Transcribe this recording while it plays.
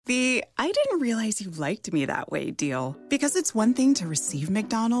the "I didn't realize you liked me that way" deal. Because it's one thing to receive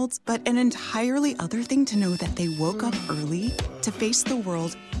McDonald's, but an entirely other thing to know that they woke up early to face the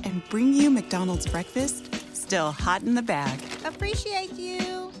world and bring you McDonald's breakfast still hot in the bag. Appreciate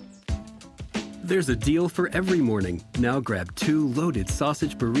you. There's a deal for every morning. Now grab 2 loaded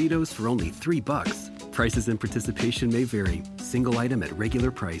sausage burritos for only $3. Prices and participation may vary. Single item at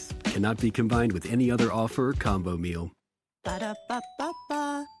regular price. Cannot be combined with any other offer or combo meal.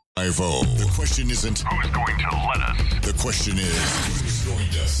 Ba-da-ba-ba-ba. Ivo. The question isn't who's going to let us. The question is who's going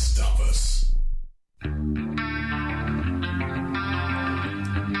to stop us.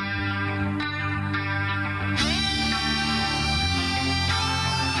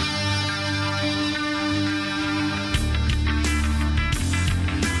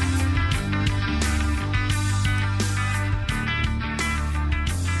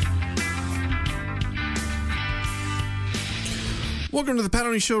 Welcome to the Pat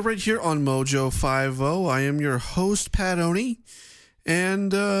Oney Show right here on Mojo 50. I am your host, Pat Oney,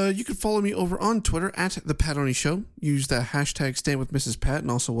 and you can follow me over on Twitter at the Pat Oney Show. Use that hashtag Stand with Mrs. Pat and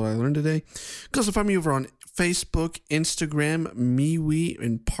also what I learned today. You can also find me over on Facebook, Instagram, MeWe,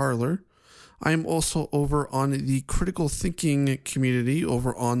 and Parler. I am also over on the Critical Thinking community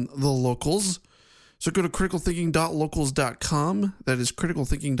over on The Locals. So go to criticalthinking.locals.com. That is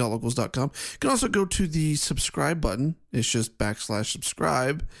criticalthinking.locals.com. You can also go to the subscribe button. It's just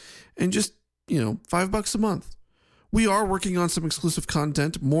 /subscribe. And just, $5 a month. We are working on some exclusive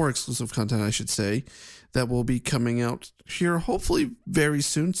content, more exclusive content, I should say, that will be coming out here hopefully very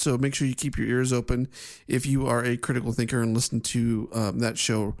soon. So make sure you keep your ears open if you are a critical thinker and listen to that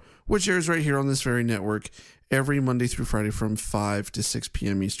show, which airs right here on this very network every Monday through Friday from 5 to 6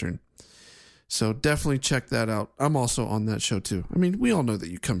 p.m. Eastern. So definitely check that out. I'm also on that show too. I mean, we all know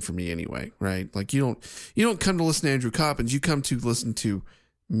that you come for me anyway, right? Like you don't come to listen to Andrew Coppins. You come to listen to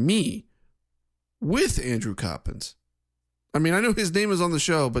me with Andrew Coppins. I mean, I know his name is on the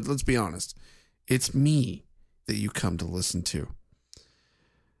show, but let's be honest. It's me that you come to listen to.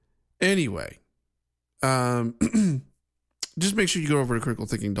 Anyway, just make sure you go over to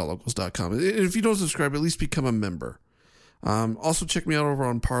criticalthinking.locals.com. And if you don't subscribe, at least become a member. Also check me out over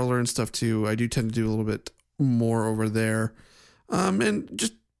on Parler and stuff too. I do tend to do a little bit more over there. And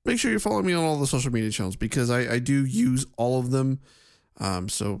just make sure you're following me on all the social media channels because I do use all of them.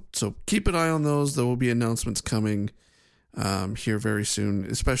 So keep an eye on those. There will be announcements coming here very soon,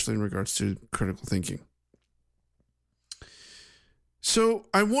 especially in regards to critical thinking. So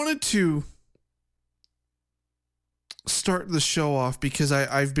I wanted to start the show off because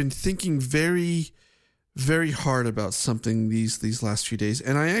I've been thinking very hard about something these last few days.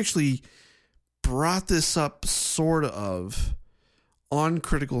 And I actually brought this up sort of on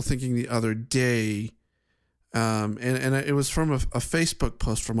Critical Thinking the other day. And it was from a Facebook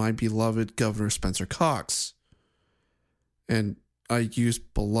post from my beloved Governor Spencer Cox. And I use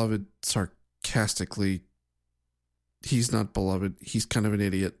beloved sarcastically. He's not beloved. He's kind of an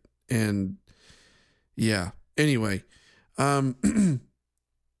idiot. And yeah, anyway, I've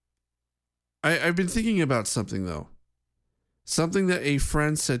been thinking about something, though. Something that a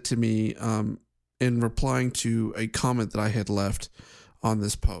friend said to me in replying to a comment that I had left on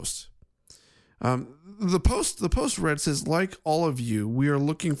this post. The post read, says, like all of you, we are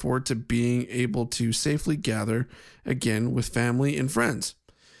looking forward to being able to safely gather again with family and friends.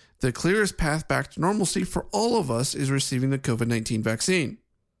 The clearest path back to normalcy for all of us is receiving the COVID-19 vaccine.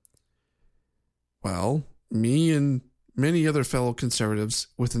 Well, me and many other fellow conservatives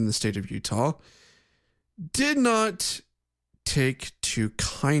within the state of Utah did not take too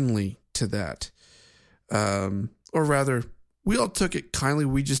kindly to that. Or rather, we all took it kindly.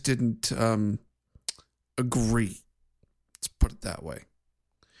 We just didn't agree. Let's put it that way.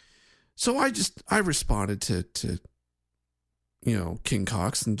 So I responded to King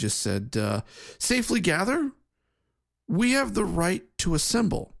Cox and just said, safely gather. We have the right to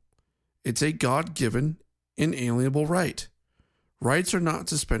assemble. It's a God-given inalienable right. Rights are not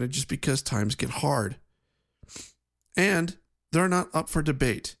suspended just because times get hard. And they're not up for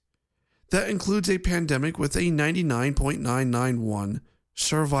debate. That includes a pandemic with a 99.991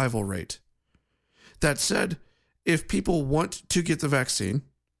 survival rate. That said, if people want to get the vaccine,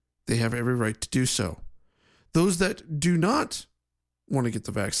 they have every right to do so. Those that do not want to get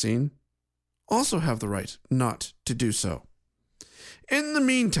the vaccine also have the right not to do so. In the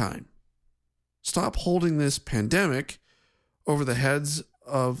meantime, stop holding this pandemic over the heads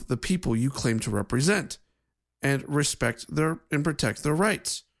of the people you claim to represent and respect and protect their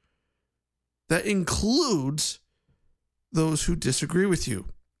rights. That includes those who disagree with you.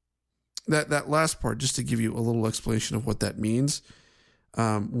 That last part, just to give you a little explanation of what that means.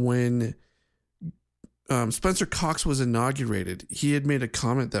 When Spencer Cox was inaugurated, he had made a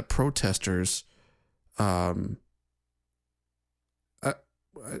comment that protesters, I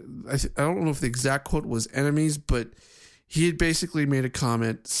don't know if the exact quote was enemies, but he had basically made a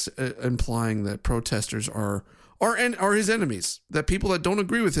comment implying that protesters are his enemies, that people that don't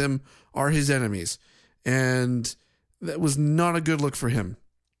agree with him are his enemies. And that was not a good look for him.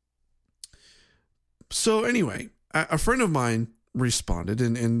 So anyway, a friend of mine responded,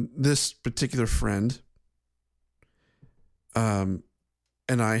 and this particular friend and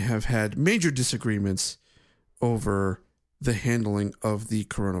I have had major disagreements over the handling of the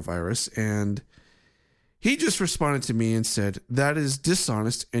coronavirus, and he just responded to me and said, "That is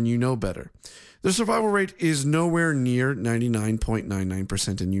dishonest and you know better. The survival rate is nowhere near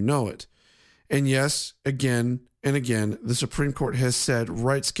 99.99% and you know it. And yes, again and again, the Supreme Court has said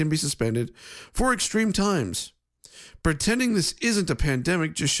rights can be suspended for extreme times. Pretending this isn't a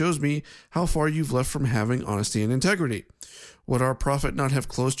pandemic just shows me how far you've left from having honesty and integrity. Would our prophet not have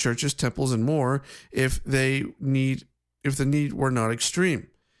closed churches, temples, and more if the need were not extreme?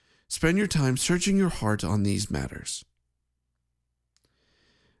 Spend your time searching your heart on these matters."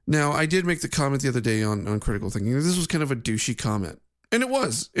 Now, I did make the comment the other day on Critical Thinking. This was kind of a douchey comment. And it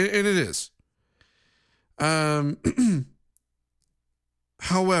was. And it is.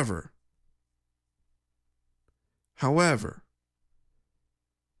 However,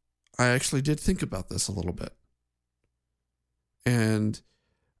 I actually did think about this a little bit. And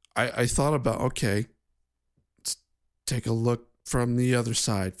I thought about, okay, let's take a look from the other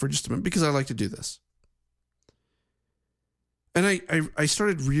side for just a minute, because I like to do this. And I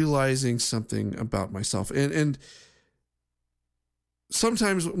started realizing something about myself. And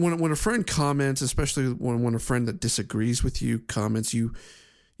sometimes when a friend comments, especially when a friend that disagrees with you comments, you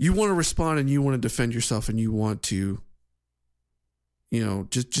want to respond and you want to defend yourself and you want to,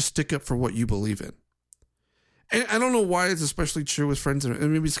 just stick up for what you believe in. And I don't know why it's especially true with friends, and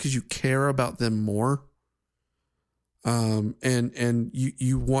maybe it's because you care about them more. And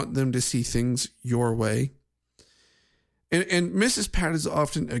you want them to see things your way. And Mrs. Pat has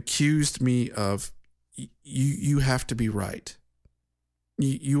often accused me of, you have to be right.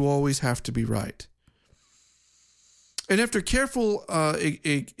 You always have to be right. And after careful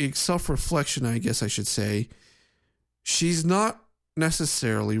self-reflection, I guess I should say, she's not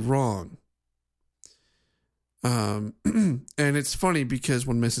necessarily wrong. And it's funny because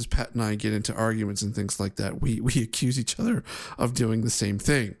when Mrs. Pat and I get into arguments and things like that, we accuse each other of doing the same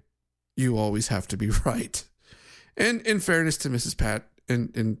thing. You always have to be right. And in fairness to Mrs. Pat,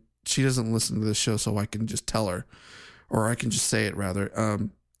 and she doesn't listen to this show, so I can just tell her, or I can just say it rather,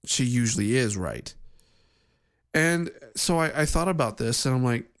 she usually is right. And so I thought about this, and I'm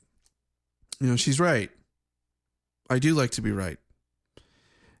like, she's right. I do like to be right.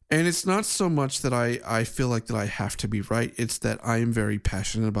 And it's not so much that I feel like that I have to be right. It's that I am very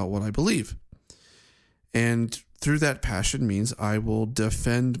passionate about what I believe. And through that passion means I will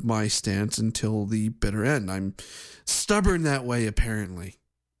defend my stance until the bitter end. I'm stubborn that way, apparently.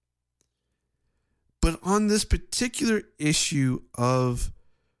 But on this particular issue of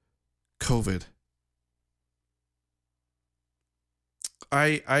COVID,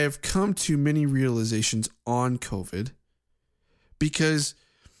 I have come to many realizations on COVID, because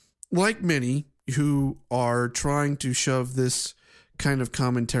like many who are trying to shove this kind of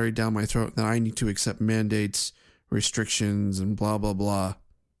commentary down my throat that I need to accept mandates, restrictions, and blah, blah, blah,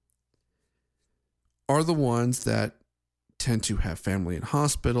 are the ones that tend to have family in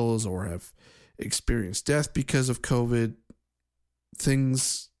hospitals or have experienced death because of COVID,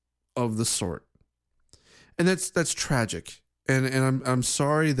 things of the sort. And that's tragic. And I'm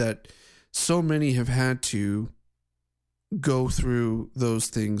sorry that so many have had to go through those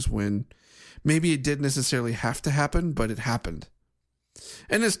things when maybe it didn't necessarily have to happen, but it happened.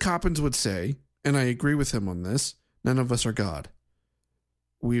 And as Coppins would say, and I agree with him on this, none of us are God.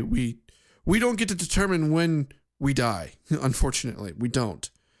 We don't get to determine when we die. Unfortunately, we don't.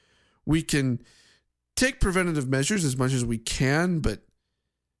 We can take preventative measures as much as we can, but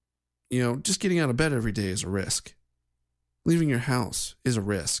just getting out of bed every day is a risk. Leaving your house is a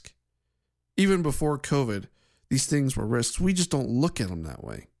risk. Even before COVID, these things were risks. We just don't look at them that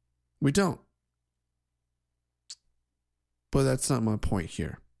way. We don't. But that's not my point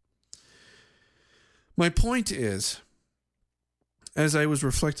here. My point is, as I was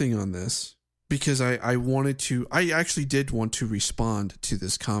reflecting on this, because I actually did want to respond to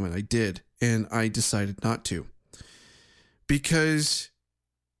this comment. I did, and I decided not to. Because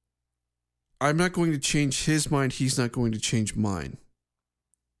I'm not going to change his mind. He's not going to change mine.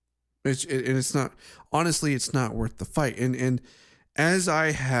 It's not, honestly, it's not worth the fight. And as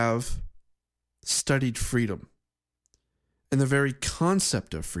I have studied freedom and the very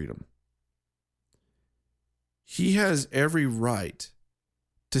concept of freedom, he has every right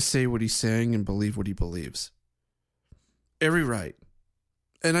to say what he's saying and believe what he believes. Every right.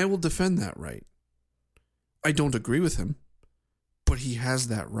 And I will defend that right. I don't agree with him, but he has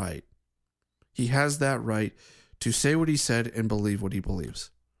that right. He has that right to say what he said and believe what he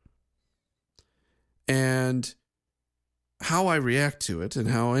believes. And how I react to it and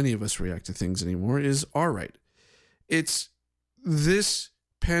how any of us react to things anymore is our right. It's this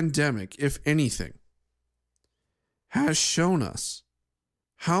pandemic, if anything, has shown us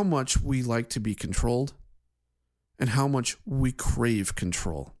how much we like to be controlled and how much we crave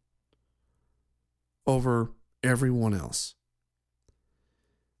control over everyone else.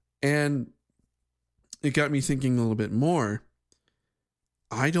 And it got me thinking a little bit more.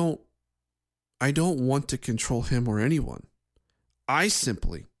 I don't want to control him or anyone. I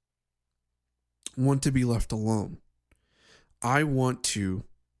simply want to be left alone. I want to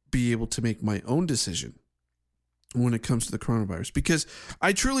be able to make my own decision when it comes to the coronavirus, because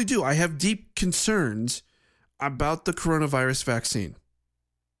I truly do. I have deep concerns about the coronavirus vaccine.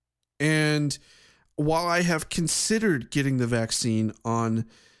 And while I have considered getting the vaccine on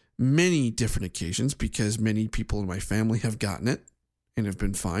many different occasions, because many people in my family have gotten it and have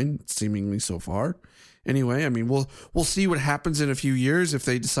been fine, seemingly so far. Anyway, I mean, we'll see what happens in a few years if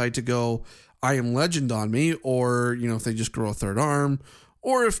they decide to go I Am Legend on me, or, you know, if they just grow a third arm,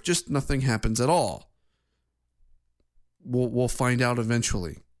 or if just nothing happens at all. We'll find out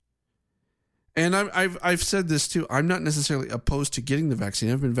eventually. And I've said this too. I'm not necessarily opposed to getting the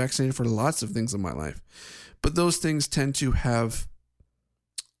vaccine. I've been vaccinated for lots of things in my life, but those things tend to have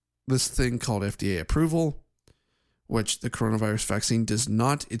this thing called FDA approval, which the coronavirus vaccine does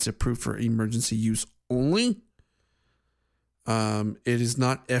not. It's approved for emergency use only. It is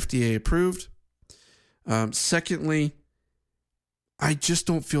not FDA approved. Secondly, I just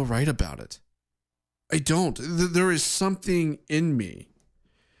don't feel right about it. I don't. There is something in me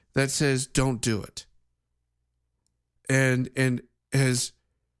that says don't do it. And has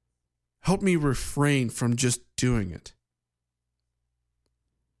helped me refrain from just doing it.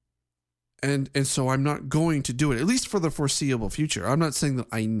 And so I'm not going to do it, at least for the foreseeable future. I'm not saying that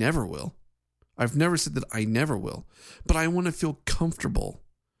I never will. I've never said that I never will. But I want to feel comfortable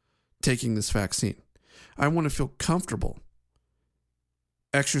taking this vaccine. I want to feel comfortable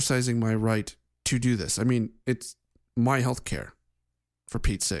exercising my right to do this. I mean, it's my health care, for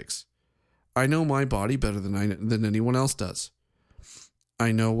Pete's sakes. I know my body better than anyone else does.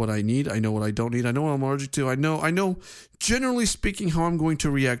 I know what I need. I know what I don't need. I know what I'm allergic to. I know, generally speaking, how I'm going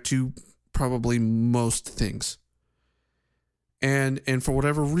to react to probably most things. And for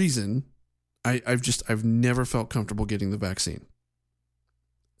whatever reason, I've never felt comfortable getting the vaccine,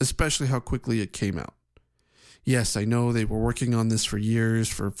 especially how quickly it came out. Yes, I know they were working on this for years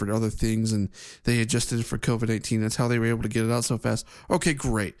for other things, and they adjusted it for COVID-19. That's how they were able to get it out so fast. Okay,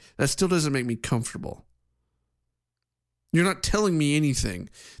 great. That still doesn't make me comfortable. You're not telling me anything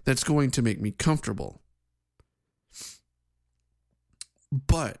that's going to make me comfortable.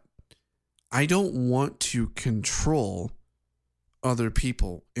 But I don't want to control other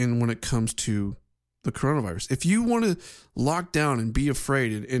people when it comes to the coronavirus. If you want to lock down and be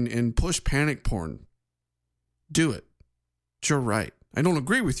afraid and push panic porn, do it. It's your right. I don't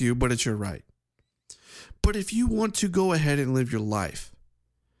agree with you, but it's your right. But if you want to go ahead and live your life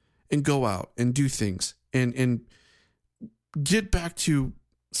and go out and do things and get back to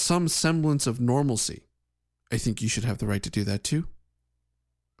some semblance of normalcy, I think you should have the right to do that too.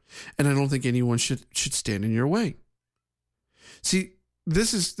 And I don't think anyone should stand in your way. See,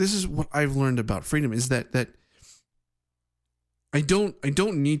 this is what I've learned about freedom, is that I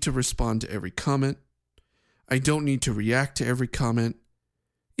don't need to respond to every comment. I don't need to react to every comment,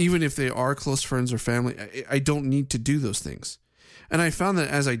 even if they are close friends or family. I don't need to do those things. And I found that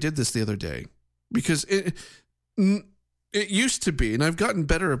as I did this the other day, because it used to be, and I've gotten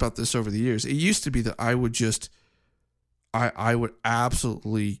better about this over the years, it used to be that I would just, I would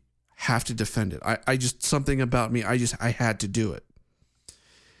absolutely have to defend it. I just, something about me, I had to do it.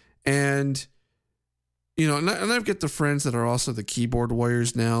 And, you know, and I've got the friends that are also the keyboard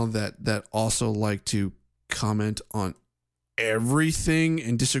warriors now that also like to comment on everything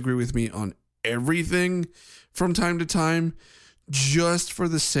and disagree with me on everything from time to time, just for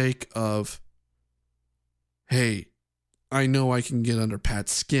the sake of, hey, I know I can get under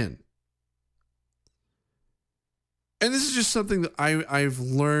Pat's skin. And this is just something that I've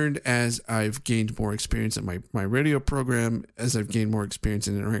learned as I've gained more experience in my radio program, as I've gained more experience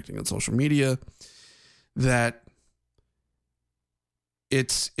in interacting on social media, that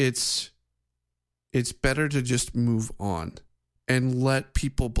it's better to just move on and let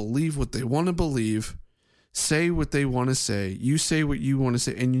people believe what they want to believe, say what they want to say, you say what you want to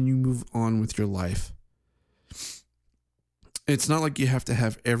say, and then you move on with your life. It's not like you have to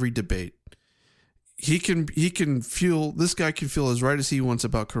have every debate. This guy can feel as right as he wants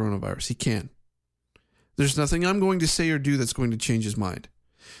about coronavirus. He can. There's nothing I'm going to say or do that's going to change his mind.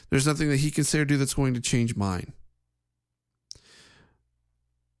 There's nothing that he can say or do that's going to change mine.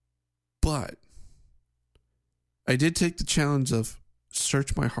 But I did take the challenge of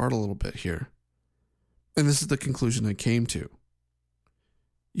search my heart a little bit here. And this is the conclusion I came to.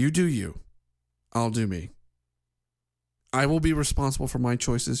 You do you. I'll do me. I will be responsible for my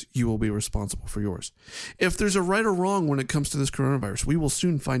choices. You will be responsible for yours. If there's a right or wrong when it comes to this coronavirus, we will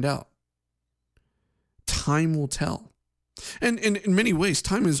soon find out. Time will tell. And in many ways,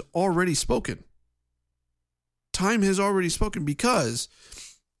 time has already spoken. Time has already spoken because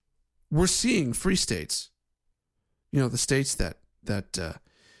we're seeing free states. The states that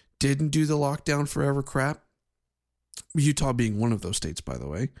didn't do the lockdown forever crap. Utah being one of those states, by the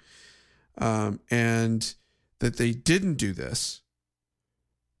way. And that they didn't do this.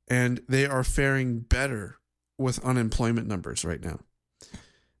 And they are faring better with unemployment numbers right now.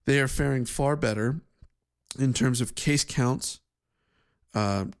 They are faring far better in terms of case counts,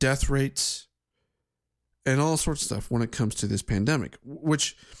 death rates, and all sorts of stuff when it comes to this pandemic,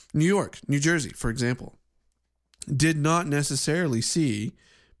 which New York, New Jersey, for example, did not necessarily see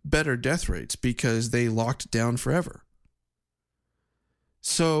better death rates because they locked down forever.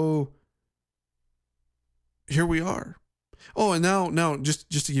 So here we are. Oh, and now just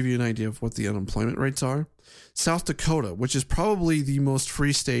to give you an idea of what the unemployment rates are, South Dakota, which is probably the most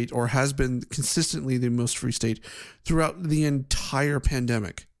free state or has been consistently the most free state throughout the entire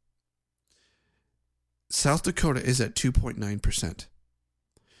pandemic. South Dakota is at 2.9%.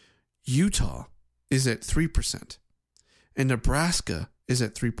 Utah is at 3%. And Nebraska is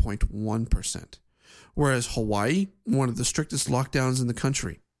at 3.1%. Whereas Hawaii, one of the strictest lockdowns in the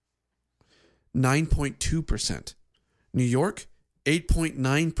country, 9.2%. New York,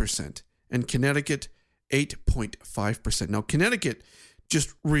 8.9%. And Connecticut, 8.5%. Now, Connecticut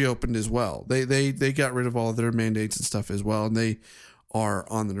just reopened as well. They got rid of all of their mandates and stuff as well, and they are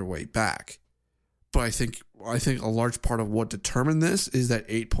on their way back. But I think a large part of what determined this is that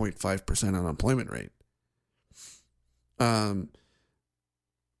 8.5% unemployment rate. And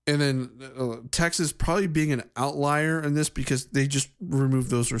then Texas probably being an outlier in this because they just removed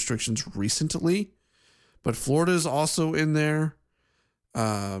those restrictions recently. But Florida is also in there.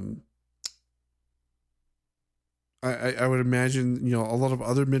 I would imagine, a lot of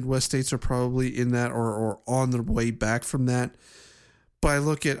other Midwest states are probably in that or on their way back from that. But I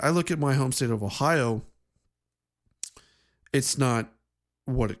look at my home state of Ohio. It's not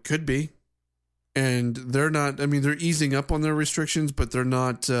what it could be. And they're not, they're easing up on their restrictions, but they're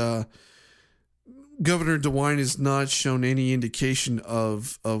not, Governor DeWine has not shown any indication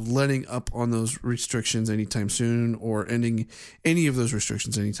of letting up on those restrictions anytime soon or ending any of those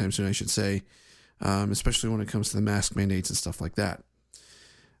restrictions anytime soon, I should say, especially when it comes to the mask mandates and stuff like that.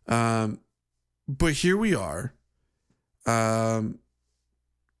 But here we are.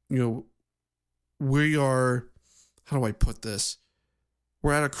 We are, how do I put this?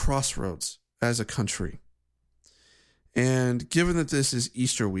 We're at a crossroads as a country. And given that this is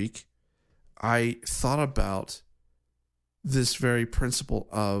Easter week, I thought about this very principle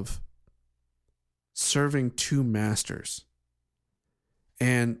of serving two masters.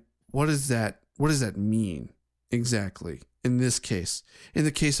 And what does that mean exactly in this case, in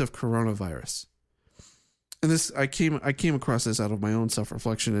the case of coronavirus? And this, I came across this out of my own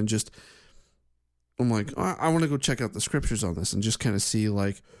self-reflection and just, I'm like, I want to go check out the scriptures on this and just kind of see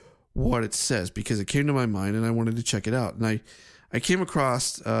like what it says, because it came to my mind and I wanted to check it out. And I came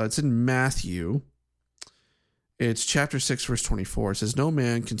across, it's in Matthew. It's chapter 6, verse 24. It says, "No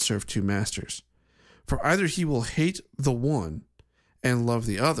man can serve two masters, for either he will hate the one and love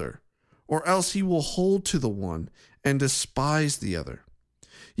the other, or else he will hold to the one and despise the other.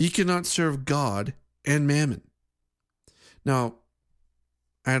 Ye cannot serve God and mammon." Now,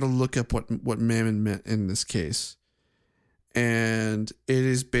 I had to look up what mammon meant in this case. And it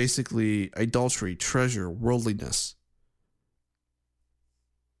is basically idolatry, treasure, worldliness.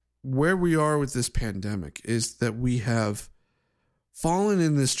 Where we are with this pandemic is that we have fallen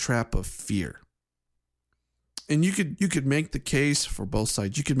in this trap of fear. And you could make the case for both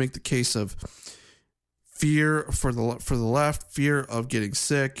sides. You could make the case of fear for the left, fear of getting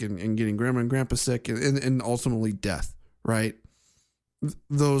sick and getting grandma and grandpa sick and ultimately death, right?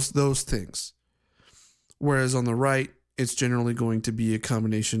 Those things. Whereas on the right, it's generally going to be a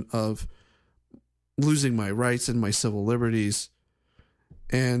combination of losing my rights and my civil liberties,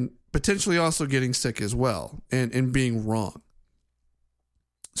 and potentially also getting sick as well, and being wrong.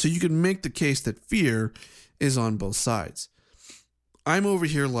 So you can make the case that fear is on both sides. I'm over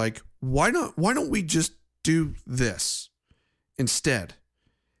here like, why don't we just do this instead?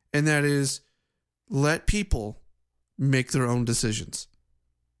 And that is, let people make their own decisions.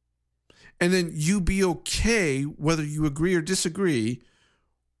 And then you be okay whether you agree or disagree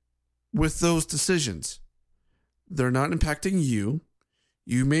with those decisions. They're not impacting you.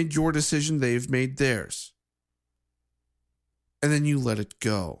 You made your decision, they've made theirs. And then you let it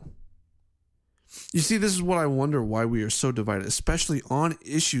go. You see, this is what I wonder why we are so divided, especially on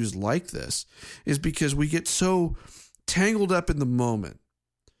issues like this, is because we get so tangled up in the moment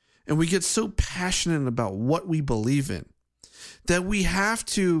and we get so passionate about what we believe in that we have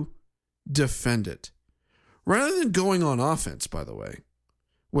to defend it. Rather than going on offense, by the way,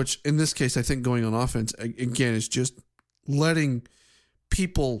 which in this case, I think going on offense, again, is just letting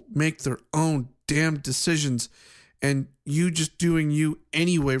people make their own damn decisions and you just doing you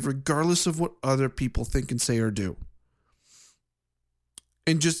anyway, regardless of what other people think and say or do.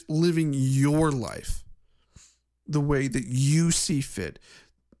 And just living your life the way that you see fit,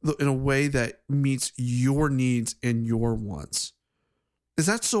 in a way that meets your needs and your wants. Is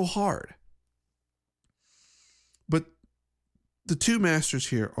that so hard? But the two masters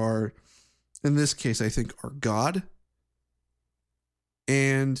here are, in this case, I think, are God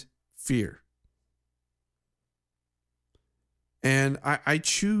and fear. And I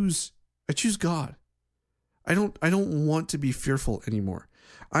choose God. I don't want to be fearful anymore.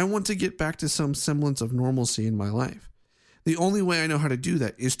 I want to get back to some semblance of normalcy in my life. The only way I know how to do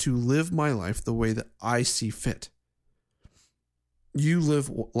that is to live my life the way that I see fit. You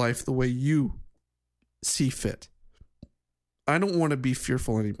live life the way you see fit. I don't want to be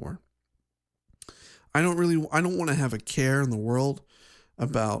fearful anymore. I don't want to have a care in the world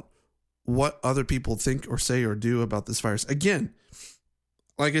about what other people think or say or do about this virus. Again,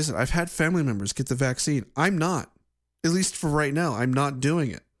 like I said, I've had family members get the vaccine. I'm not. At least for right now, I'm not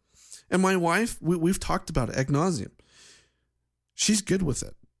doing it. And my wife, we've talked about it ad nauseum. She's good with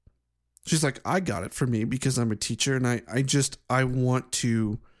it. She's like, I got it for me because I'm a teacher and I want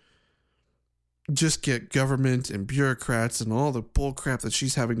to just get government and bureaucrats and all the bull crap that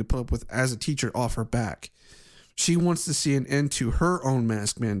she's having to put up with as a teacher off her back. She wants to see an end to her own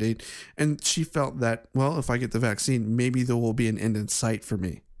mask mandate, and she felt that, well, if I get the vaccine, maybe there will be an end in sight for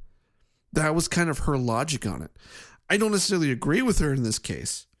me. That was kind of her logic on it. I don't necessarily agree with her in this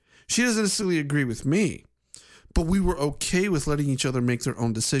case. She doesn't necessarily agree with me, but we were okay with letting each other make their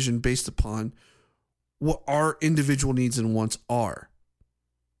own decision based upon what our individual needs and wants are.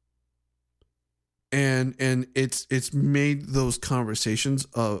 And it's made those conversations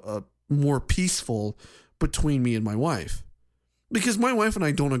more peaceful between me and my wife. Because my wife and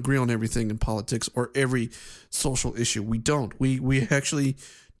I don't agree on everything in politics or every social issue. We don't. We actually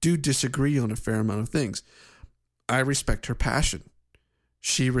do disagree on a fair amount of things. I respect her passion.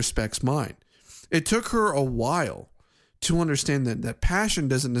 She respects mine. It took her a while to understand that passion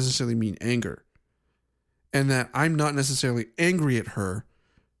doesn't necessarily mean anger. And that I'm not necessarily angry at her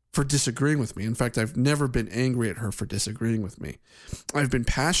for disagreeing with me. In fact, I've never been angry at her for disagreeing with me. I've been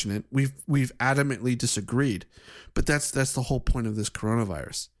passionate. We've adamantly disagreed. But that's the whole point of this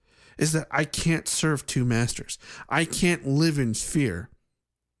coronavirus, is that I can't serve two masters. I can't live in fear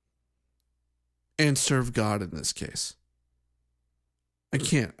and serve God in this case. I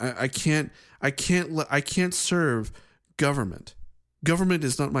can't. I can't serve government. Government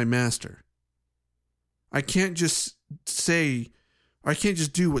is not my master. I can't just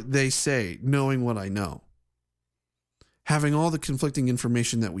do what they say, knowing what I know. Having all the conflicting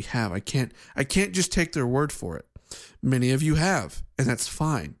information that we have, I can't just take their word for it. Many of you have, and that's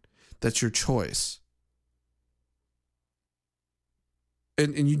fine. That's your choice.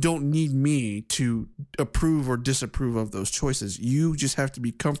 And you don't need me to approve or disapprove of those choices. You just have to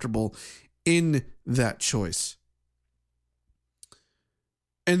be comfortable in that choice.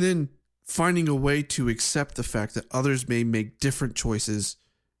 And then finding a way to accept the fact that others may make different choices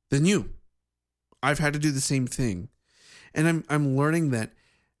than you. I've had to do the same thing. And I'm learning that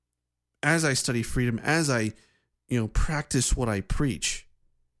as I study freedom, as I, practice what I preach,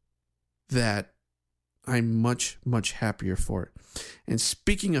 that I'm much, much happier for it. And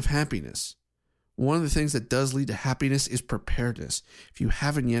speaking of happiness, one of the things that does lead to happiness is preparedness. If you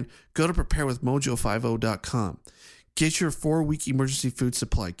haven't yet, go to preparewithmojo50.com. Get your 4-week emergency food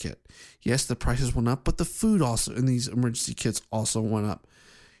supply kit. Yes, the prices went up, but the food also in these emergency kits also went up.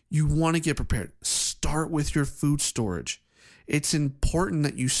 you want to get prepared. Start with your food storage. It's important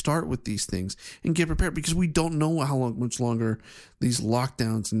that you start with these things and get prepared because we don't know much longer these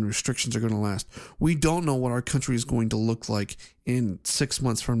lockdowns and restrictions are going to last. We don't know what our country is going to look like in 6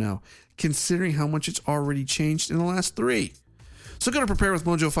 months from now, considering how much it's already changed in the last 3. So go to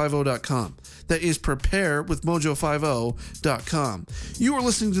preparewithmojo50.com. That is preparewithmojo50.com. You are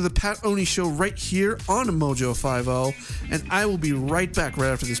listening to the Pat Oney Show right here on Mojo 50, and I will be right back right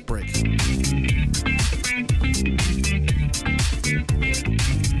after this break.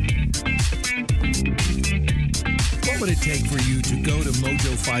 What would it take for you to go to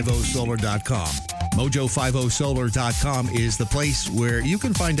mojo50solar.com? Mojo50solar.com is the place where you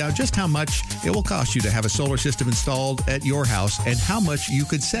can find out just how much it will cost you to have a solar system installed at your house and how much you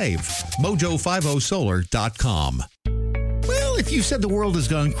could save. Mojo50solar.com. Well, if you said the world has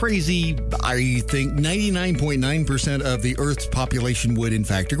gone crazy, I think 99.9% of the Earth's population would in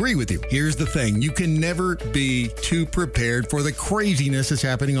fact agree with you. Here's the thing. You can never be too prepared for the craziness that's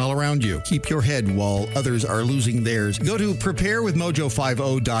happening all around you. Keep your head while others are losing theirs. Go to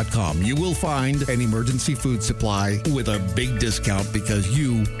preparewithmojo50.com. You will find an emergency food supply with a big discount because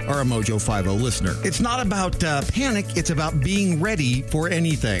you are a Mojo 50 listener. It's not about panic. It's about being ready for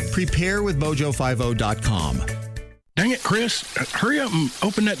anything. Preparewithmojo50.com. Dang it, Chris. Hurry up and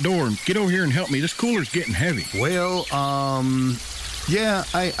open that door and get over here and help me. This cooler's getting heavy. Well, yeah,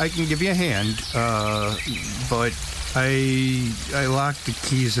 I can give you a hand, but I locked the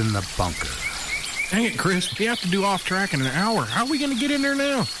keys in the bunker. Dang it, Chris. We have to do off-track in an hour. How are we going to get in there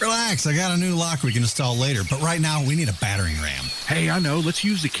now? Relax. I got a new lock we can install later, but right now we need a battering ram. Hey, I know. Let's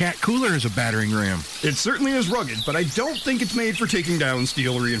use the Cat Cooler as a battering ram. It certainly is rugged, but I don't think it's made for taking down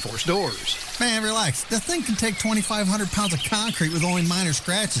steel reinforced doors. Man, relax. The thing can take 2,500 pounds of concrete with only minor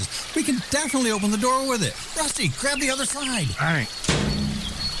scratches. We can definitely open the door with it. Rusty, grab the other side. All right.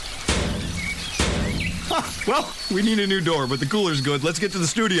 Well, we need a new door, but the cooler's good. Let's get to the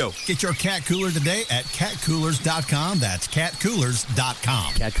studio. Get your Cat Cooler today at catcoolers.com. That's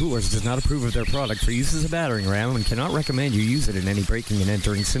catcoolers.com. Cat Coolers does not approve of their product for use as a battering ram and cannot recommend you use it in any breaking and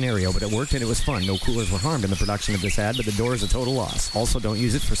entering scenario, but it worked and it was fun. No coolers were harmed in the production of this ad, but the door is a total loss. Also, don't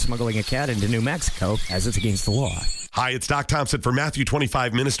use it for smuggling a cat into New Mexico, as it's against the law. Hi, it's Doc Thompson for Matthew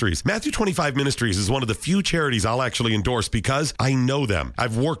 25 Ministries. Matthew 25 Ministries is one of the few charities I'll actually endorse because I know them.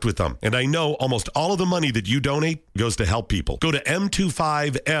 I've worked with them, and I know almost all of the money that you donate goes to help people. Go to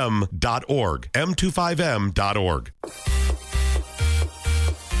m25m.org, m25m.org.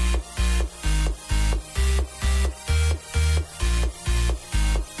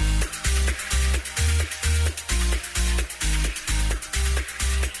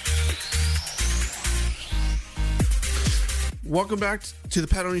 Welcome back to the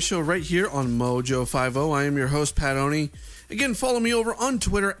Pat Oney Show right here on Mojo 50. I am your host, Pat Oney. Again, follow me over on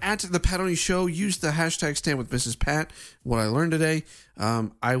Twitter at The Pat Oney Show. Use the hashtag Stand With Mrs. Pat. What I learned today.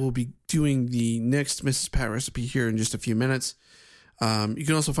 I will be doing the next Mrs. Pat recipe here in just a few minutes. You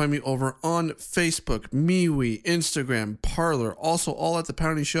can also find me over on Facebook, MeWe, Instagram, Parler, also all at The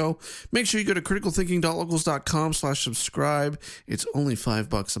Pat Oney Show. Make sure you go to criticalthinking.locals.com/subscribe. It's only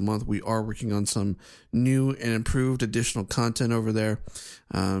 $5 a month. We are working on some new and improved additional content over there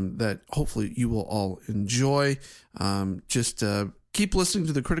that hopefully you will all enjoy. Just keep listening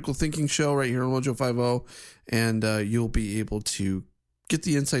to the Critical Thinking Show right here on Mojo 50, and you'll be able to get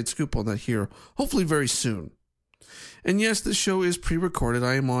the inside scoop on that here, hopefully very soon. And yes, this show is pre-recorded.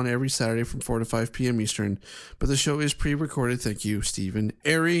 I am on every Saturday from 4 to 5 p.m. Eastern, but the show is pre-recorded. Thank you, Stephen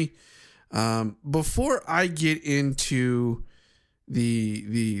Airy. Before I get into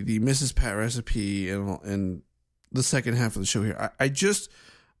the Mrs. Pat recipe and the second half of the show here,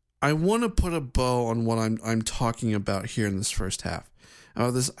 I want to put a bow on what I'm talking about here in this first half.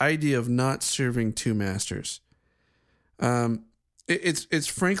 This idea of not serving two masters. It's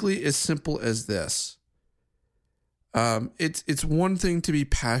frankly as simple as this. It's one thing to be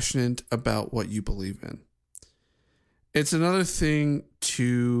passionate about what you believe in. It's another thing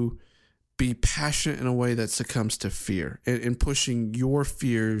to be passionate in a way that succumbs to fear and pushing your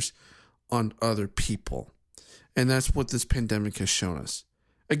fears on other people. And that's what this pandemic has shown us.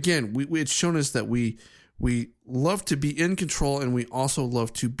 Again, it's shown us that we love to be in control and we also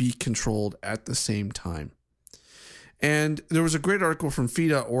love to be controlled at the same time. And there was a great article from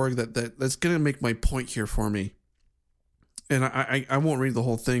fee.org that's going to make my point here for me. And I won't read the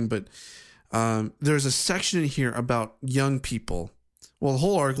whole thing, but there's a section in here about young people. Well, the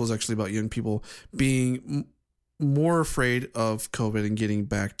whole article is actually about young people being more afraid of COVID and getting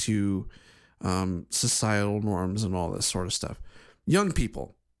back to societal norms and all this sort of stuff. Young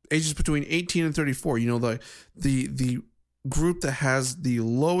people, ages between 18 and 34, the group that has the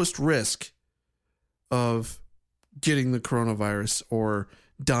lowest risk of getting the coronavirus or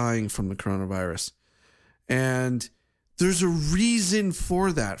dying from the coronavirus. And there's a reason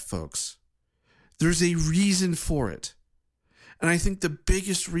for that, folks. There's a reason for it. And I think the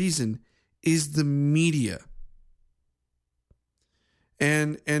biggest reason is the media.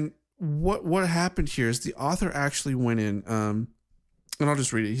 And what happened here is the author actually went in, and I'll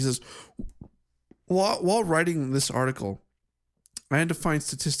just read it. He says, while writing this article, I had to find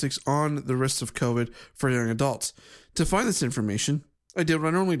statistics on the risks of COVID for young adults. To find this information, I did what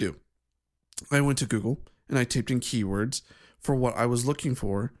I normally do. I went to Google and I typed in keywords for what I was looking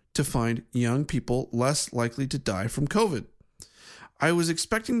for to find young people less likely to die from COVID. I was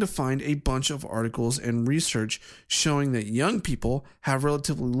expecting to find a bunch of articles and research showing that young people have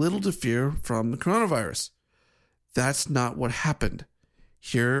relatively little to fear from the coronavirus. That's not what happened.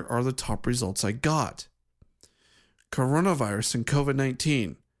 Here are the top results I got. Coronavirus and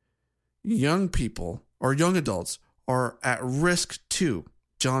COVID-19. Young people or young adults are at risk too.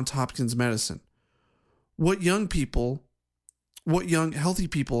 Johns Hopkins Medicine. What young healthy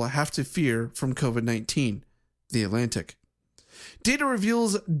people have to fear from COVID-19? The Atlantic. Data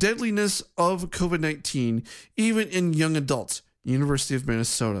reveals deadliness of COVID-19 even in young adults. University of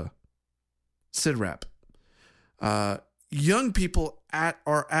Minnesota. CIDRAP. Young people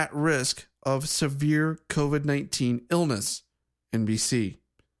are at risk of severe COVID-19 illness. NBC.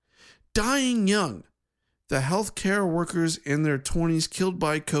 Dying young. The healthcare workers in their 20s killed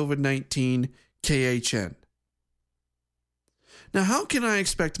by COVID-19. KHN. Now, how can I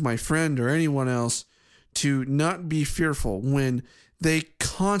expect my friend or anyone else to not be fearful when they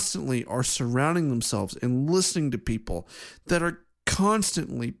constantly are surrounding themselves and listening to people that are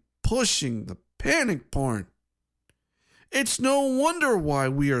constantly pushing the panic porn? It's no wonder why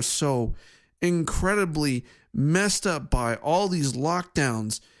we are so incredibly messed up by all these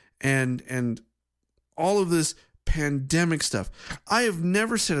lockdowns and all of this pandemic stuff. I have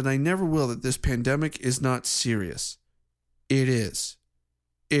never said, and I never will, that this pandemic is not serious. It is.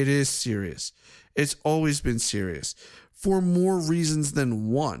 It is serious. It's always been serious for more reasons than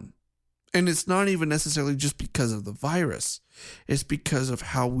one. And it's not even necessarily just because of the virus. It's because of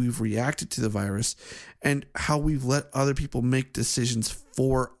how we've reacted to the virus and how we've let other people make decisions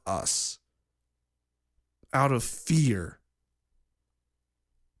for us out of fear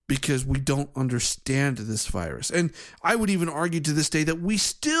because we don't understand this virus. And I would even argue to this day that we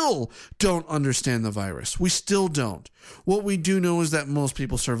still don't understand the virus. We still don't. What we do know is that most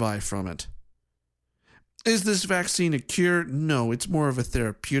people survive from it. Is this vaccine a cure? No, it's more of a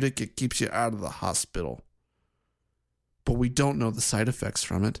therapeutic. It keeps you out of the hospital. But we don't know the side effects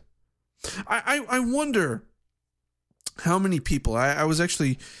from it. I wonder how many people, I was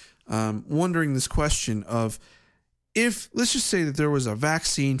actually wondering this question of, if, let's just say that there was a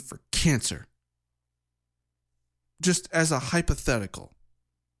vaccine for cancer, just as a hypothetical,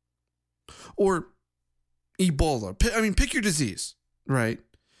 or Ebola, pick your disease, right?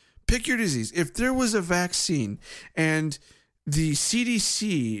 Pick your disease. If there was a vaccine and the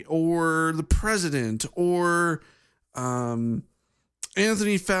CDC or the president or Anthony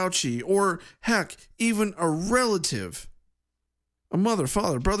Fauci or heck, even a relative, a mother,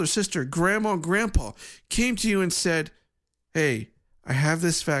 father, brother, sister, grandma, grandpa came to you and said, hey, I have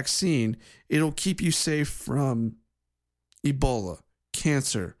this vaccine. It'll keep you safe from Ebola,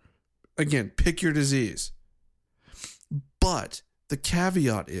 cancer. Again, pick your disease. But the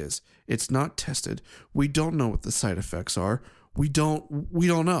caveat is it's not tested. We don't know what the side effects are. We don't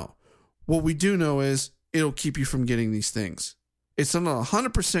know. What we do know is it'll keep you from getting these things. It's not a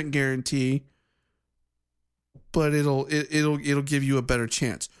 100% guarantee, but it'll give you a better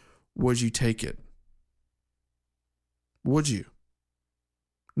chance. Would you take it? Would you?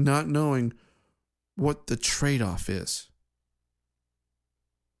 Not knowing what the trade-off is.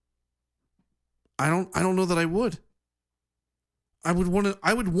 I don't know that I would. I would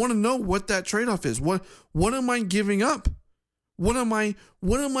want to know what that trade-off is. What am I giving up? What am I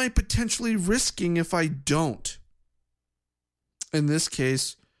potentially risking if I don't? In this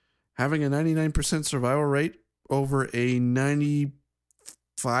case, having a 99% survival rate over a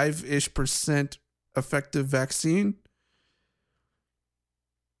 95-ish% effective vaccine.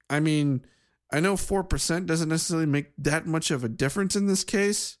 I mean, I know 4% doesn't necessarily make that much of a difference in this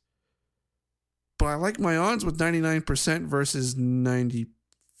case, but I like my odds with 99% versus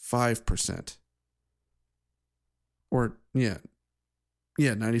 95%. Or, yeah,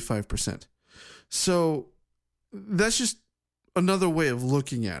 95%. So that's just another way of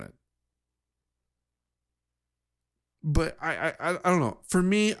looking at it. But I don't know. For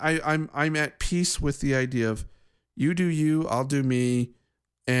me, I'm at peace with the idea of You do you, I'll do me,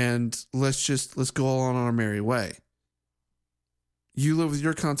 and let's go on our merry way. You live with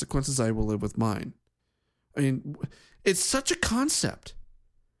your consequences, I will live with mine. I mean, it's such a concept.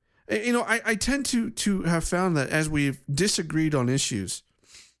 You know, I tend to have found that as we've disagreed on issues,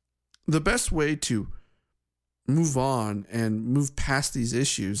 the best way to move on and move past these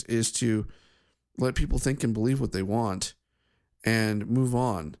issues is to let people think and believe what they want and move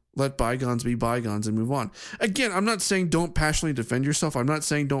on. Let bygones be bygones and move on. Again, I'm not saying don't passionately defend yourself. I'm not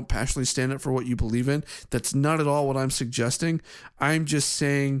saying don't passionately stand up for what you believe in. That's not at all what I'm suggesting. I'm just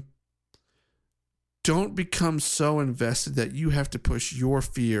saying don't become so invested that you have to push your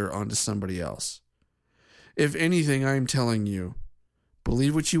fear onto somebody else. If anything, I'm telling you,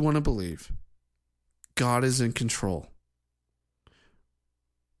 believe what you want to believe. God is in control.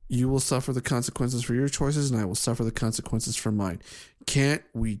 You will suffer the consequences for your choices, and I will suffer the consequences for mine. Can't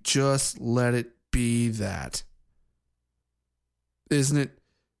we just let it be that? Isn't it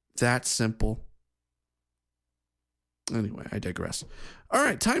that simple? Anyway, I digress. All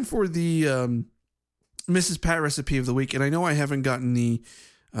right, time for the Mrs. Pat recipe of the week. And I know I haven't gotten the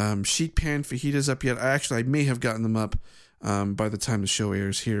sheet pan fajitas up yet. I may have gotten them up by the time the show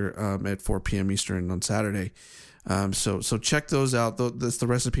airs here at 4 p.m. Eastern on Saturday. So check those out. That's the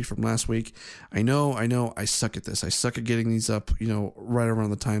recipe from last week. I know I suck at this. I suck at getting these up, right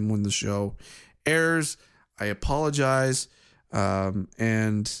around the time when the show airs. I apologize.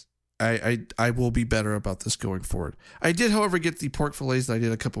 And I will be better about this going forward. I did, however, get the pork fillets that I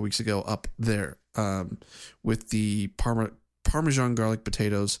did a couple weeks ago up there, with the Parmesan garlic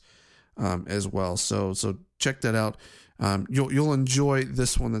potatoes, as well. So check that out. You'll enjoy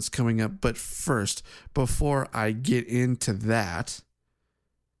this one that's coming up. But first, before I get into that,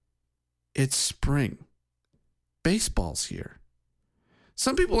 it's spring. Baseball's here.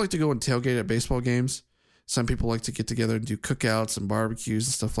 Some people like to go and tailgate at baseball games. Some people like to get together and do cookouts and barbecues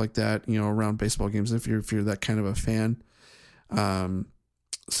and stuff like that, around baseball games. If you're that kind of a fan,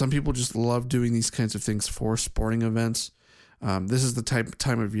 some people just love doing these kinds of things for sporting events. This is the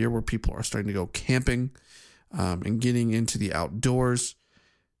time of year where people are starting to go camping, and getting into the outdoors.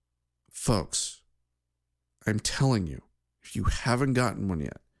 Folks, I'm telling you, if you haven't gotten one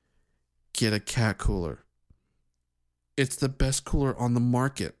yet, get a cat cooler. It's the best cooler on the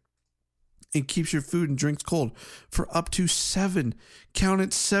market. It keeps your food and drinks cold for up to 7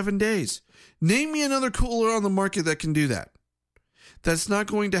 days. Name me another cooler on the market that can do that. That's not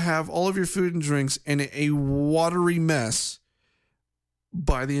going to have all of your food and drinks in a watery mess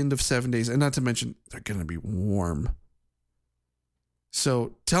by the end of 7 days. And not to mention, they're going to be warm.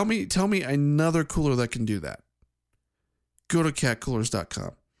 So tell me another cooler that can do that. Go to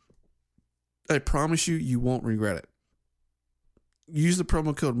catcoolers.com. I promise you won't regret it. Use the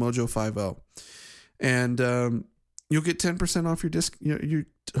promo code Mojo50, and you'll get 10% off your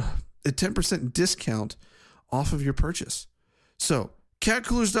a 10% discount off of your purchase. So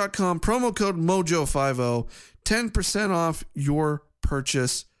catcoolers.com, promo code Mojo50, 10% off your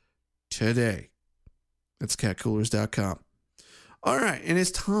purchase today. That's catcoolers.com. All right, and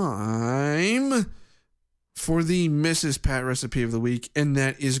it's time for the Mrs. Pat recipe of the week, and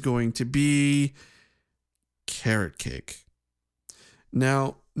that is going to be carrot cake.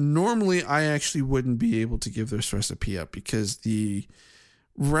 Now, normally I actually wouldn't be able to give this recipe up because the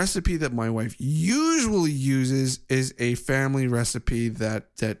recipe that my wife usually uses is a family recipe that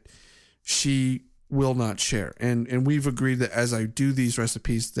she will not share. And we've agreed that as I do these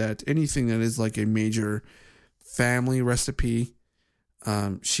recipes, that anything that is like a major family recipe,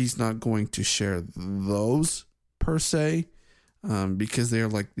 she's not going to share those per se, because they're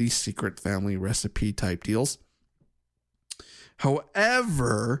like these secret family recipe type deals.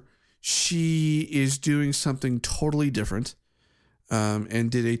 However, she is doing something totally different,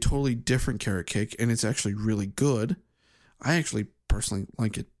 and did a totally different carrot cake, and it's actually really good. I actually personally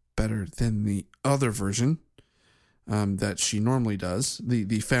like it better than the other version that she normally does,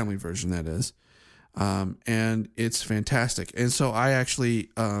 the family version, that is. And it's fantastic. And so I actually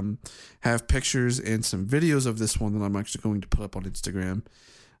have pictures and some videos of this one that I'm actually going to put up on Instagram,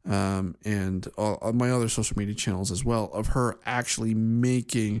 and on my other social media channels as well, of her actually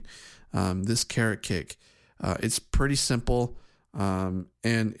making this carrot cake. It's pretty simple, and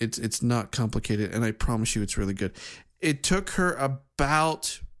it's not complicated, and I promise you it's really good. It took her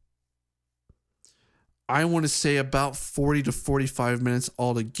about, I want to say, about 40 to 45 minutes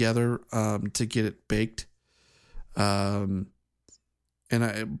altogether to get it baked. I'll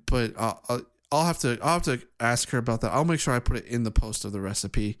have to ask her about that. I'll make sure I put it in the post of the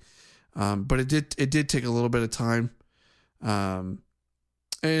recipe. But it did take a little bit of time.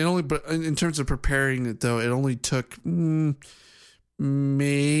 But in terms of preparing it, though, it only took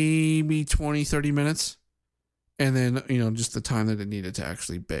maybe 20, 30 minutes. And then, just the time that it needed to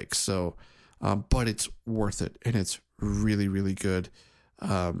actually bake. So, but it's worth it. And it's really, really good.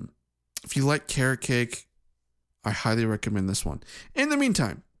 If you like carrot cake, I highly recommend this one. In the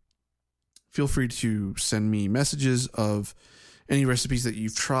meantime, feel free to send me messages of any recipes that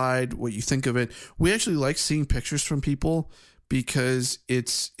you've tried, what you think of it. We actually like seeing pictures from people because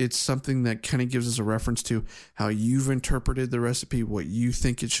it's something that kind of gives us a reference to how you've interpreted the recipe, what you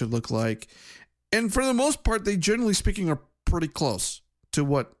think it should look like. And for the most part, they generally speaking are pretty close to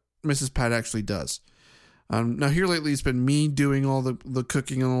what Mrs. Pat actually does. Now here lately, it's been me doing all the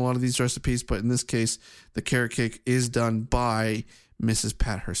cooking on a lot of these recipes, but in this case, the carrot cake is done by Mrs.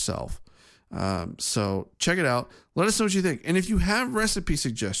 Pat herself. So check it out. Let us know what you think. And if you have recipe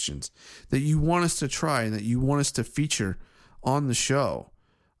suggestions that you want us to try and that you want us to feature on the show,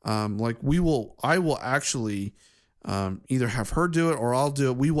 I will actually either have her do it or I'll do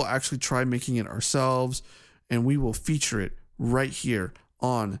it. We will actually try making it ourselves, and we will feature it right here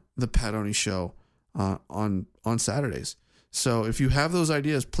on the Pat Oney Show on Saturdays. So if you have those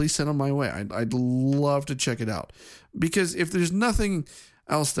ideas, please send them my way. I'd love to check it out, because if there's nothing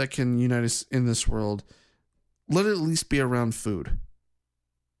else that can unite us in this world, let it at least be around food.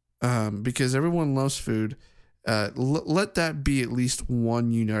 Because everyone loves food. Let that be at least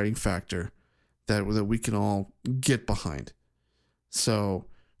one uniting factor that we can all get behind. So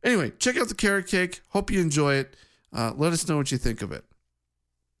anyway, check out the carrot cake. Hope you enjoy it. Let us know what you think of it.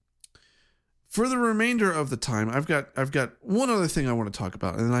 For the remainder of the time, I've got one other thing I want to talk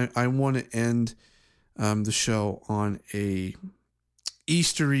about, and I want to end the show on a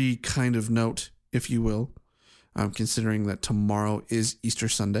Eastery kind of note, if you will, considering that tomorrow is Easter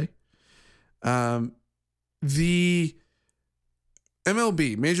Sunday. The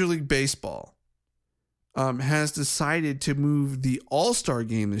MLB, Major League Baseball, has decided to move the All-Star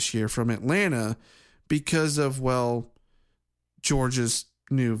game this year from Atlanta because of, Georgia's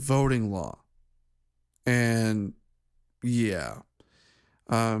new voting law. And yeah,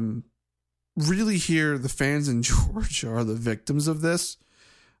 really here, the fans in Georgia are the victims of this,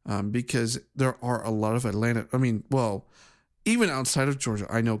 because there are a lot of even outside of Georgia,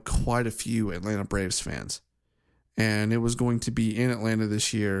 I know quite a few Atlanta Braves fans, and it was going to be in Atlanta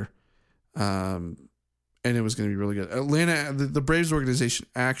this year. And it was going to be really good. Atlanta, the Braves organization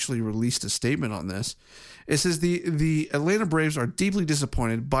actually released a statement on this. It says the Atlanta Braves are deeply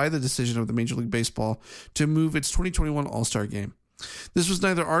disappointed by the decision of the Major League Baseball to move its 2021 All-Star Game. This was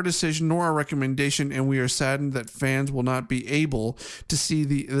neither our decision nor our recommendation, and we are saddened that fans will not be able to see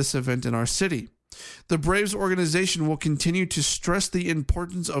this event in our city. The Braves organization will continue to stress the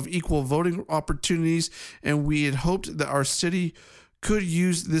importance of equal voting opportunities, and we had hoped that our city could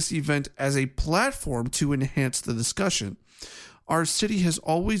use this event as a platform to enhance the discussion. Our city has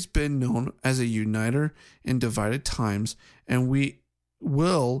always been known as a uniter in divided times, and we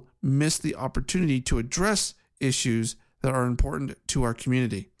will miss the opportunity to address issues that are important to our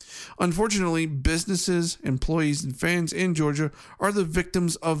community. Unfortunately, businesses, employees, and fans in Georgia are the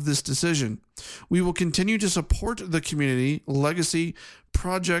victims of this decision. We will continue to support the community legacy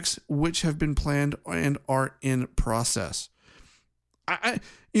projects which have been planned and are in process. I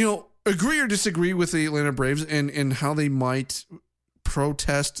agree or disagree with the Atlanta Braves and how they might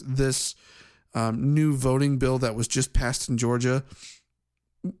protest this new voting bill that was just passed in Georgia.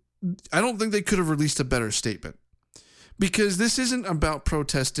 I don't think they could have released a better statement, because this isn't about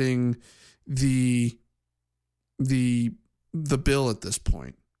protesting the bill at this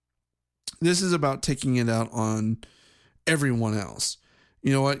point. This is about taking it out on everyone else.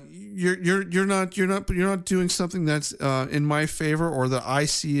 You know what? You're not doing something that's in my favor or that I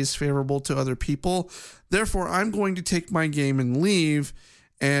see as favorable to other people. Therefore, I'm going to take my game and leave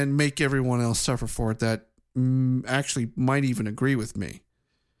and make everyone else suffer for it that actually might even agree with me.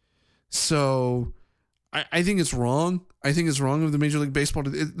 So I think it's wrong. I think it's wrong of the Major League Baseball.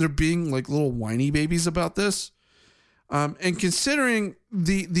 They're being like little whiny babies about this. And considering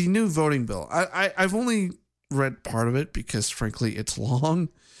the new voting bill, I've only read part of it because frankly it's long.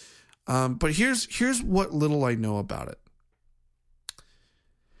 But here's what little I know about it.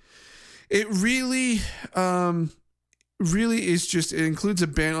 It really is just, it includes a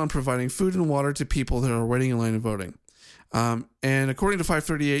ban on providing food and water to people that are waiting in line and voting. And according to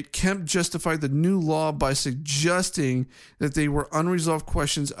 538, Kemp justified the new law by suggesting that they were unresolved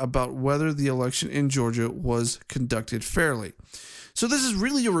questions about whether the election in Georgia was conducted fairly. So this is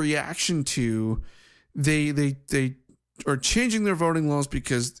really a reaction to they are changing their voting laws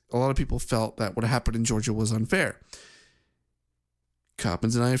because a lot of people felt that what happened in Georgia was unfair.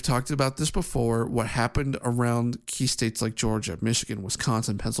 Coppins and I have talked about this before. What happened around key states like Georgia, Michigan,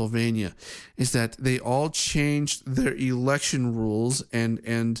 Wisconsin, Pennsylvania is that they all changed their election rules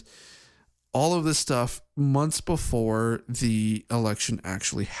and all of this stuff months before the election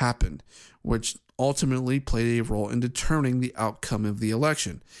actually happened, which ultimately played a role in determining the outcome of the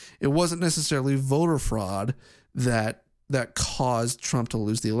election. It wasn't necessarily voter fraud that caused Trump to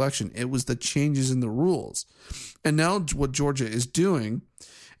lose the election. It was the changes in the rules. And now what Georgia is doing,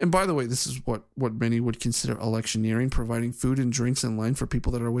 and by the way, this is what many would consider electioneering, providing food and drinks in line for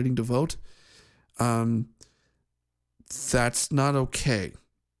people that are waiting to vote. That's not okay.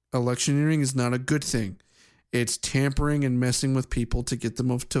 Electioneering is not a good thing. It's tampering and messing with people to get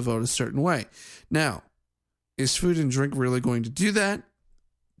them to vote a certain way. Now, is food and drink really going to do that?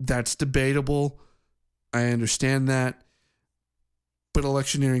 That's debatable. I understand that. But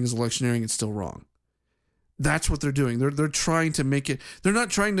electioneering is electioneering. It's still wrong. That's what they're doing. They're trying to make it. They're not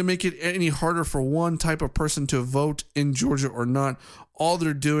trying to make it any harder for one type of person to vote in Georgia or not. All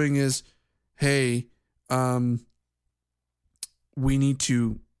they're doing is, hey, we need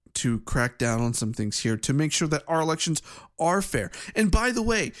to crack down on some things here to make sure that our elections are fair. And by the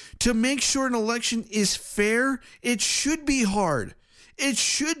way, to make sure an election is fair, it should be hard. It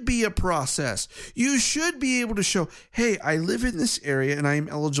should be a process. You should be able to show, hey, I live in this area and I am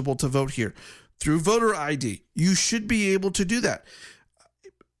eligible to vote here through voter ID. You should be able to do that.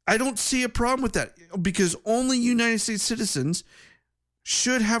 I don't see a problem with that because only United States citizens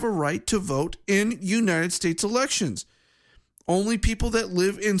should have a right to vote in United States elections. Only people that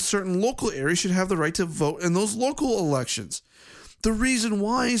live in certain local areas should have the right to vote in those local elections. The reason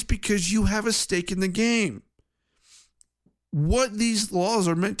why is because you have a stake in the game. What these laws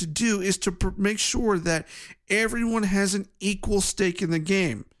are meant to do is to make sure that everyone has an equal stake in the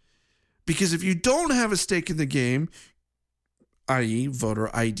game. Because if you don't have a stake in the game, i.e.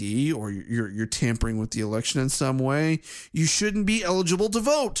 voter ID, or you're tampering with the election in some way, you shouldn't be eligible to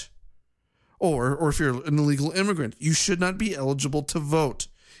vote. Or if you're an illegal immigrant, you should not be eligible to vote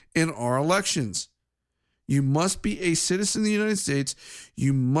in our elections. You must be a citizen of the United States.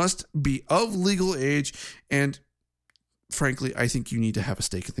 You must be of legal age. And frankly, I think you need to have a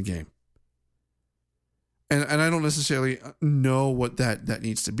stake in the game. And I don't necessarily know what that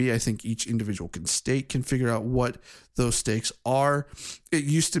needs to be. I think each individual state can figure out what those stakes are. It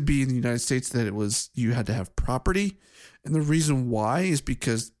used to be in the United States that you had to have property. And the reason why is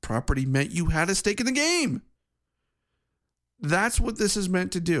because property meant you had a stake in the game. That's what this is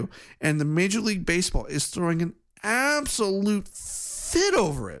meant to do. And the Major League Baseball is throwing an absolute fit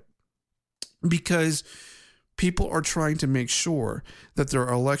over it because people are trying to make sure that their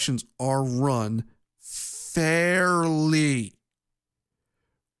elections are run fairly.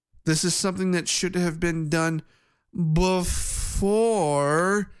 This is something that should have been done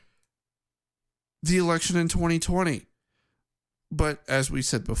before the election in 2020. But as we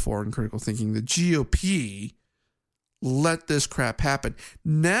said before in Critical Thinking, the GOP let this crap happen.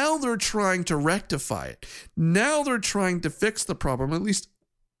 Now they're trying to rectify it. Now they're trying to fix the problem, at least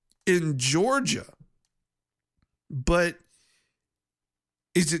in Georgia. But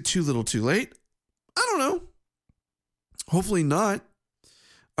is it too little too late? I don't know. Hopefully not.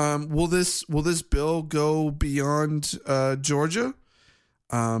 Will this bill go beyond Georgia?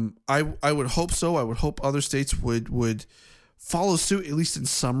 I would hope so. I would hope other states would follow suit, at least in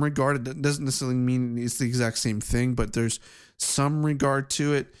some regard. It doesn't necessarily mean it's the exact same thing, but there's some regard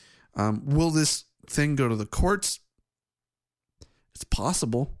to it. Will this thing go to the courts? It's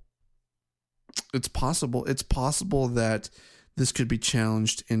possible. It's possible. It's possible that this could be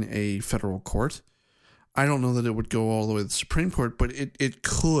challenged in a federal court. I don't know that it would go all the way to the Supreme Court, but it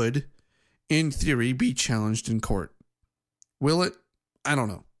could, in theory, be challenged in court. Will it? I don't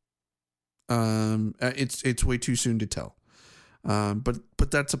know. It's way too soon to tell.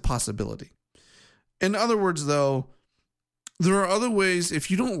 But that's a possibility. In other words, though, there are other ways. If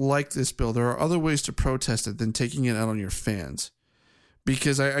you don't like this bill, there are other ways to protest it than taking it out on your fans.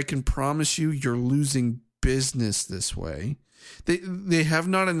 Because I can promise you're losing business this way. They have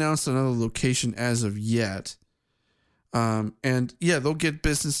not announced another location as of yet. And yeah, they'll get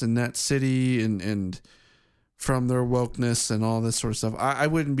business in that city and from their wokeness and all this sort of stuff. I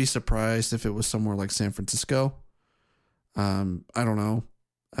wouldn't be surprised if it was somewhere like San Francisco. I don't know.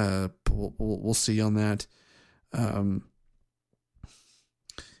 We'll see on that.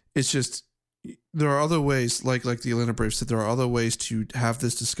 It's just, there are other ways, like the Atlanta Braves said, there are other ways to have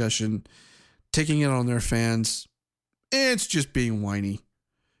this discussion. Taking it on their fans, it's just being whiny.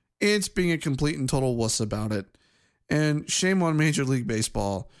 It's being a complete and total wuss about it. And shame on Major League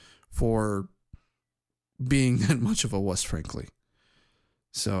Baseball for being that much of a wuss, frankly.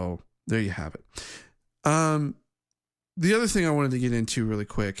 So there you have it. The other thing I wanted to get into really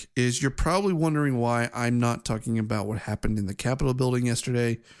quick is you're probably wondering why I'm not talking about what happened in the Capitol building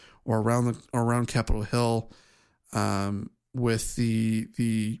yesterday or around Capitol Hill with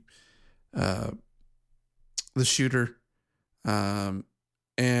the shooter.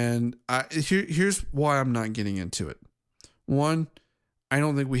 Here's why I'm not getting into it. One, I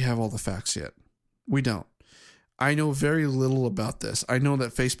don't think we have all the facts yet. We don't. I know very little about this. I know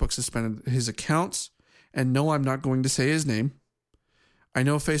that Facebook suspended his accounts, and no, I'm not going to say his name. I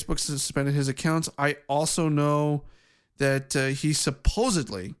know Facebook suspended his accounts. I also know that he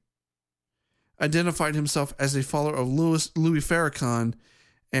supposedly identified himself as a follower of Louis Farrakhan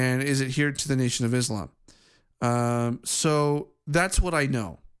and is adhered to the Nation of Islam. So that's what I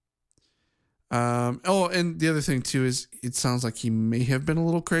know. And the other thing too is it sounds like he may have been a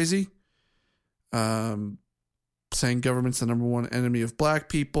little crazy. Saying government's the number one enemy of black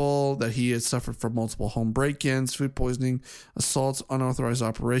people, that he had suffered from multiple home break-ins, food poisoning, assaults, unauthorized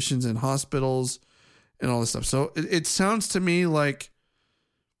operations in hospitals, and all this stuff. So it sounds to me like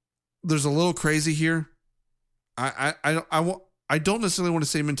there's a little crazy here. I don't necessarily want to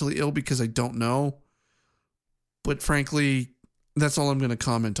say mentally ill because I don't know, but frankly, that's all I'm going to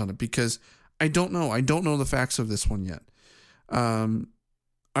comment on it because I don't know. I don't know the facts of this one yet. I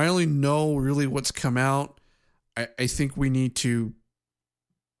only know really what's come out. I think we need to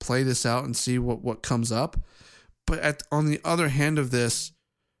play this out and see what comes up. But on the other hand of this,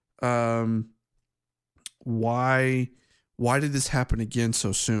 why did this happen again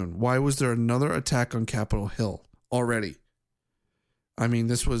so soon? Why was there another attack on Capitol Hill already? I mean,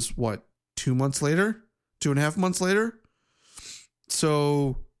 this was 2 months later? 2.5 months later?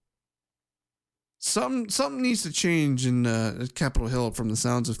 So something needs to change in Capitol Hill from the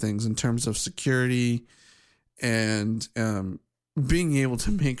sounds of things in terms of security and being able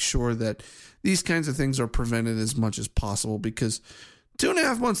to make sure that these kinds of things are prevented as much as possible, because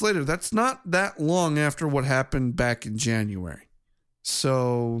 2.5 months later, that's not that long after what happened back in January.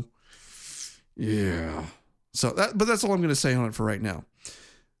 So, yeah. But that's all I'm going to say on it for right now.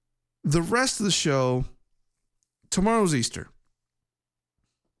 The rest of the show, tomorrow's Easter.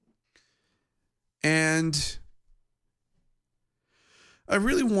 And I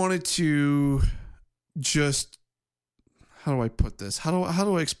really wanted to just, how do I put this? How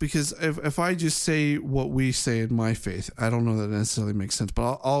do I, because if I just say what we say in my faith, I don't know that necessarily makes sense,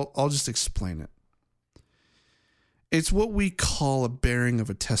 but I'll just explain it. It's what we call a bearing of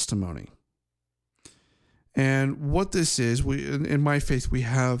a testimony. And what this is, in my faith, we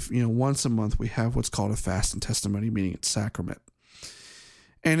have, once a month, we have what's called a fast and testimony, meaning it's sacrament.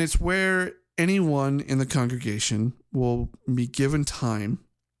 And it's where anyone in the congregation will be given time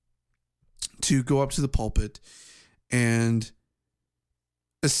to go up to the pulpit and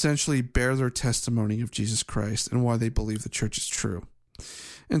essentially bear their testimony of Jesus Christ and why they believe the church is true.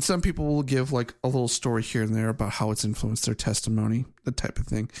 And some people will give like a little story here and there about how it's influenced their testimony, that type of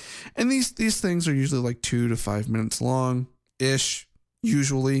thing. And these things are usually like 2 to 5 minutes long-ish,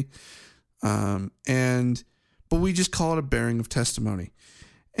 usually. But we just call it a bearing of testimony.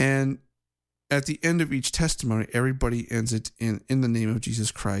 And at the end of each testimony, everybody ends it in the name of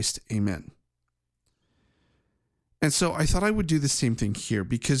Jesus Christ. Amen. And so I thought I would do the same thing here,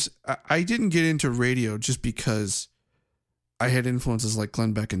 because I didn't get into radio just because I had influences like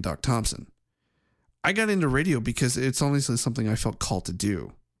Glenn Beck and Doc Thompson. I got into radio because it's honestly something I felt called to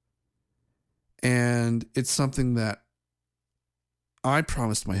do. And it's something that I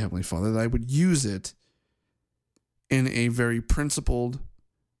promised my Heavenly Father that I would use it in a very principled,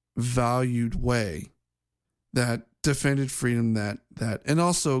 valued way that defended freedom, that and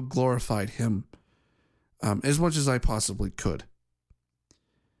also glorified Him as much as I possibly could.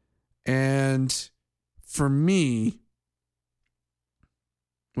 And for me,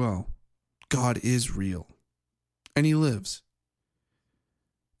 well, God is real and He lives.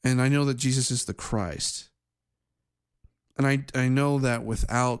 And I know that Jesus is the Christ. And I know that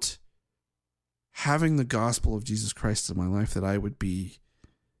without having the gospel of Jesus Christ in my life, that I would be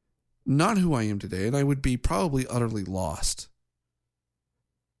not who I am today, and I would be probably utterly lost.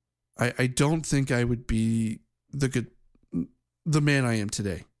 I don't think I would be the man I am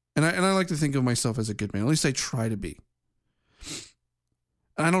today. And I like to think of myself as a good man. At least I try to be.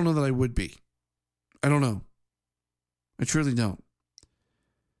 And I don't know that I would be. I don't know. I truly don't.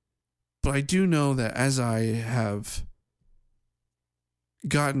 But I do know that as I have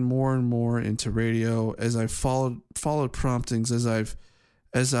gotten more and more into radio, as I've followed promptings, as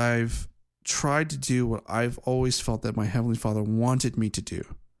I've tried to do what I've always felt that my Heavenly Father wanted me to do,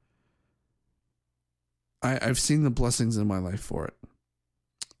 I've seen the blessings in my life for it.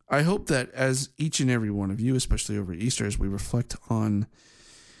 I hope that as each and every one of you, especially over Easter, as we reflect on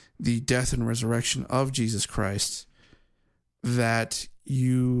the death and resurrection of Jesus Christ, that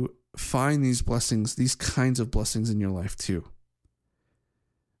you find these blessings, these kinds of blessings in your life too.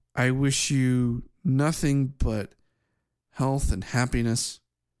 I wish you nothing but health and happiness,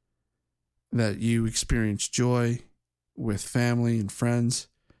 that you experience joy with family and friends.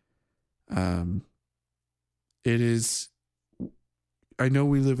 I know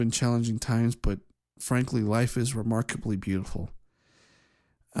we live in challenging times, but frankly, life is remarkably beautiful.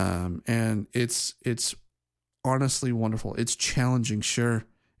 And it's honestly wonderful. It's challenging, sure.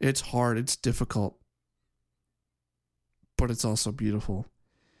 It's hard. It's difficult, but it's also beautiful.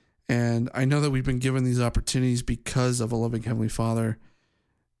 And I know that we've been given these opportunities because of a loving Heavenly Father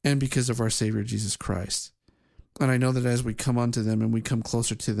and because of our Savior, Jesus Christ. And I know that as we come unto them and we come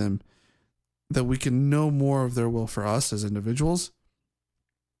closer to them, that we can know more of their will for us as individuals,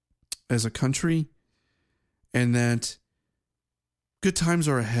 as a country, and that good times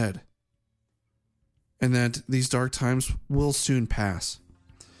are ahead, and that these dark times will soon pass.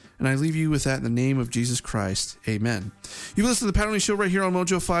 And I leave you with that in the name of Jesus Christ. Amen. You listen to the Pat Only Show right here on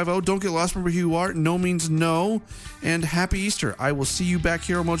Mojo 50. Don't get lost. Remember who you are. No means no. And happy Easter. I will see you back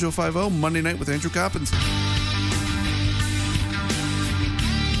here on Mojo 50 Monday night with Andrew Coppins.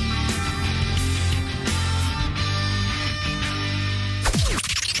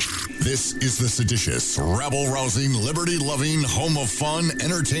 This is the seditious, rabble-rousing, liberty-loving, home of fun,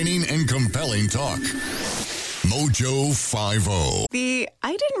 entertaining, and compelling talk. Mojo 50. The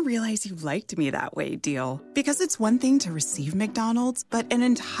I didn't realize you liked me that way deal. Because it's one thing to receive McDonald's, but an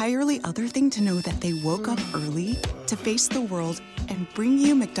entirely other thing to know that they woke up early to face the world and bring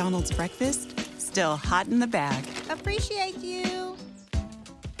you McDonald's breakfast still hot in the bag. Appreciate you.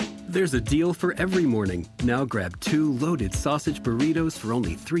 There's a deal for every morning. Now grab 2 loaded sausage burritos for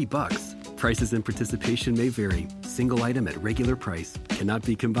only $3. Prices and participation may vary. Single item at regular price. Cannot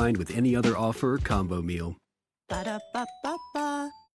be combined with any other offer or combo meal. Ba-da-ba-ba.